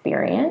unique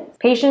experience.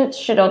 Patients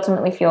should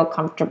ultimately feel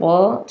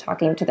comfortable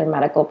talking to their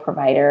medical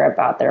provider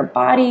about their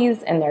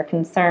bodies and their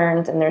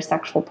concerns and their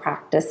sexual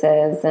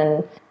practices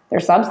and their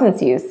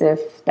substance use,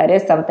 if that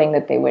is something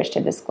that they wish to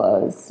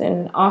disclose.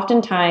 And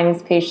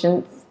oftentimes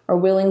patients are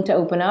willing to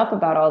open up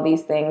about all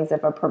these things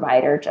if a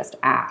provider just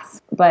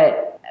asks.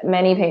 But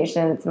many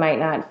patients might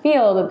not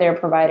feel that their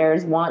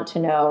providers want to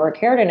know or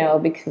care to know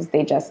because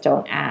they just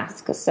don't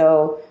ask.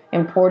 So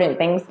important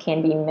things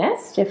can be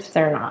missed if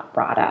they're not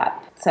brought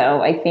up.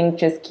 So I think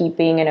just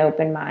keeping an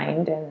open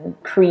mind and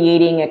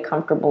creating a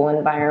comfortable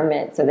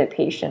environment so that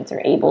patients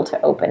are able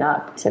to open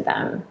up to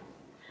them.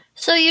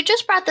 So you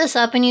just brought this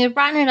up, and you had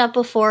brought it up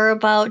before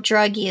about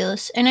drug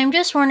use. And I'm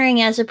just wondering,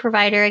 as a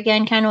provider,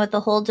 again, kind of with the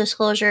whole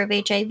disclosure of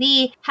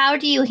HIV, how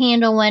do you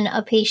handle when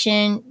a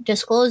patient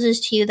discloses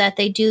to you that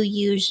they do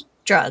use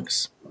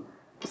drugs?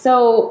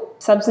 So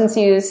substance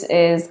use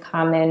is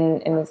common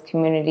in this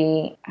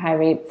community. High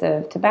rates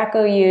of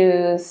tobacco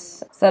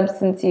use,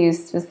 substance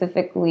use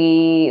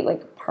specifically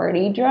like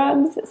party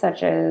drugs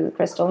such as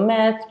crystal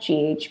meth,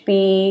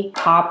 GHB,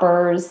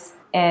 poppers,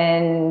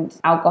 and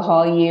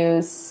alcohol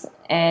use.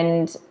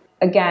 And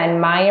again,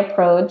 my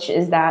approach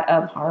is that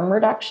of harm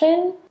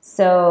reduction.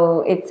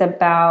 So it's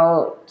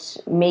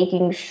about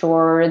making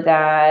sure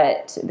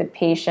that the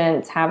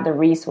patients have the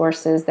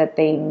resources that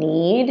they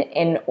need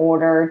in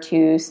order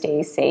to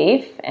stay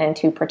safe and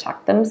to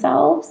protect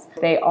themselves.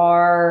 They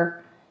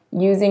are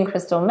using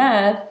crystal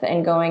meth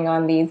and going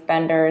on these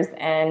benders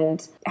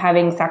and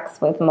having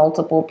sex with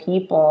multiple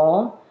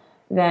people,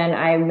 then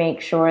I make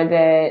sure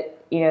that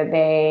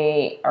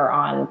they are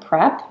on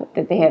PrEP,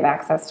 that they have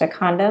access to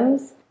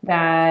condoms,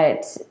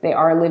 that they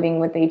are living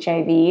with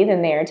HIV,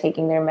 then they are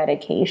taking their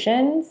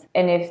medications.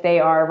 And if they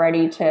are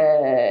ready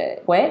to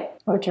quit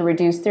or to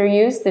reduce their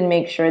use, then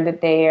make sure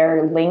that they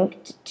are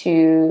linked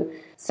to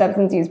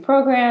substance use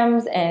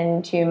programs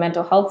and to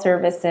mental health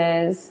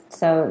services.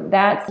 So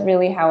that's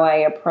really how I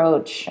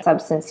approach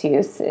substance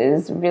use,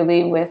 is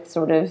really with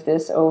sort of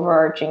this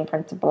overarching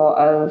principle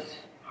of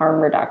harm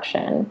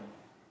reduction.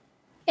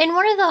 And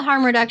one of the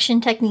harm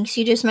reduction techniques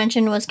you just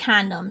mentioned was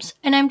condoms.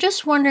 And I'm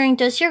just wondering,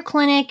 do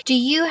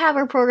you have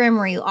a program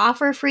where you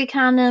offer free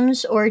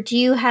condoms, or do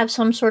you have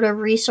some sort of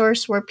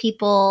resource where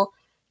people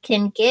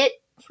can get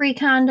free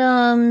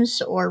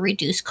condoms or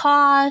reduce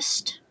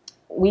cost?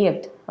 We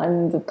have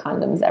tons of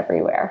condoms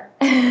everywhere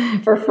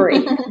for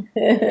free.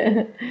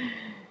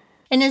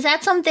 And is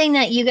that something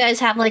that you guys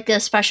have like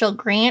a special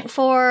grant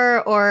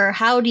for, or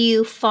how do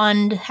you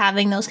fund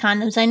having those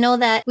condoms? I know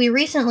that we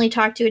recently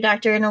talked to a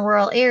doctor in a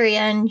rural area,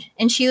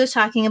 and she was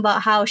talking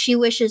about how she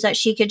wishes that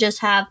she could just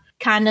have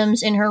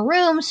condoms in her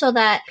room so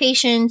that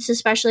patients,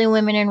 especially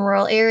women in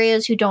rural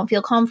areas who don't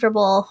feel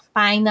comfortable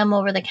buying them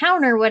over the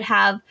counter, would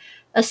have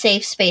a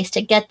safe space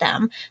to get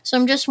them. So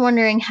I'm just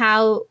wondering,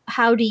 how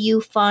do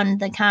you fund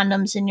the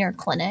condoms in your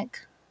clinic?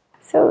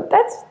 So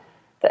that's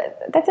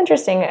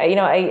interesting.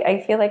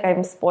 I feel like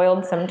I'm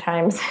spoiled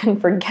sometimes and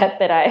forget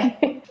that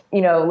I,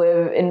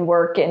 live and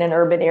work in an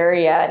urban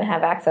area and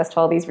have access to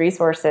all these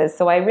resources.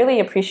 So I really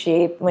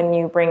appreciate when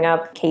you bring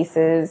up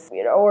cases,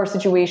 or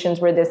situations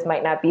where this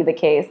might not be the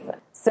case.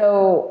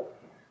 So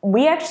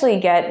we actually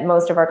get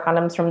most of our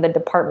condoms from the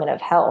Department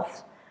of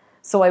Health.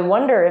 So I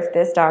wonder if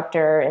this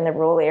doctor in the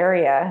rural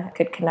area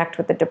could connect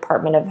with the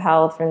Department of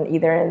Health, and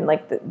either in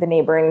like the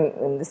neighboring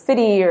in the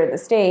city or the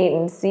state,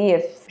 and see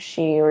if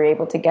she were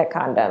able to get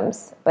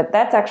condoms. But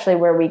that's actually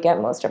where we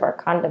get most of our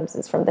condoms,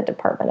 is from the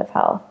Department of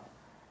Health.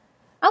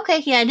 Okay,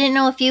 yeah, I didn't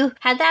know if you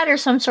had that or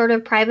some sort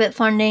of private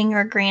funding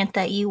or grant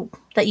that you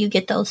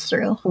get those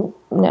through.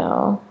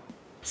 No.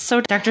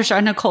 So Dr. Shah,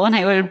 Nicole and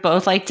I would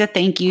both like to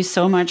thank you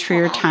so much for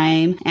your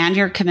time and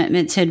your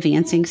commitment to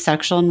advancing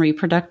sexual and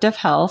reproductive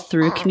health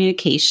through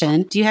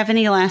communication. Do you have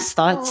any last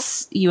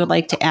thoughts you would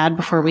like to add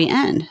before we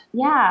end?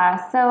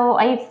 Yeah, so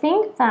I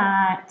think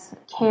that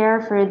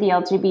care for the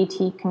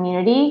LGBT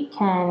community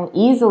can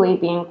easily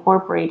be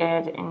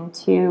incorporated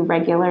into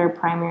regular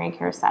primary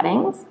care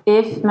settings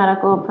if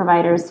medical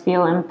providers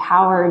feel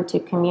empowered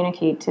to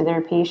communicate to their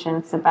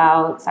patients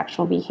about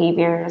sexual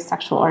behavior,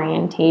 sexual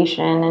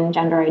orientation, and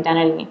gender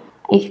identity.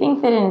 I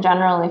think that in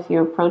general, if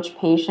you approach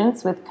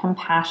patients with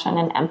compassion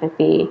and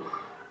empathy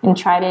and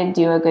try to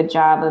do a good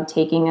job of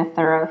taking a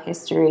thorough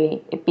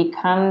history, it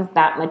becomes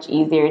that much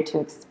easier to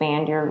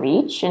expand your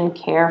reach and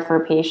care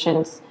for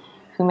patients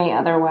who may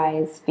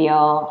otherwise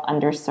feel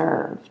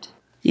underserved.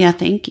 Yeah,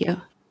 thank you.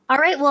 All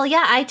right. Well,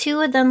 yeah, I too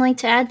would then like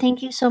to add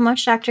thank you so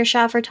much, Dr.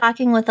 Shah, for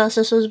talking with us.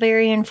 This was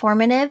very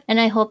informative, and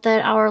I hope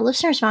that our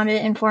listeners found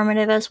it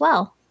informative as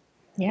well.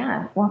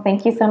 Yeah. Well,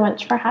 thank you so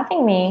much for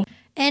having me.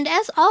 And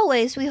as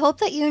always, we hope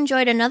that you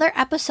enjoyed another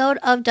episode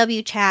of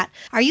WChat.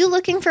 Are you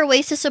looking for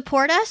ways to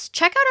support us?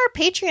 Check out our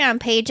Patreon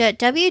page at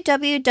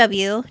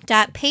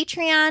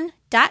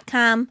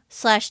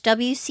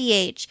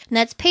www.patreon.com/WCH. And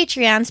that's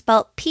Patreon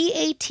spelled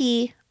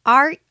Patreon.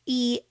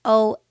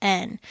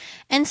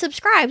 And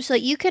subscribe so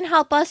that you can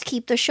help us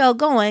keep the show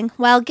going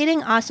while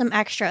getting awesome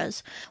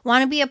extras.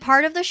 Want to be a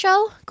part of the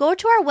show? Go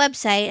to our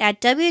website at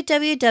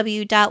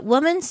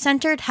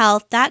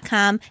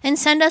www.womancenteredhealth.com and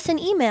send us an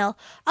email.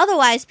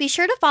 Otherwise, be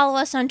sure to follow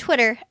us on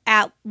Twitter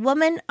at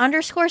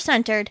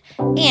woman_centered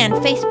and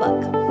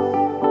Facebook.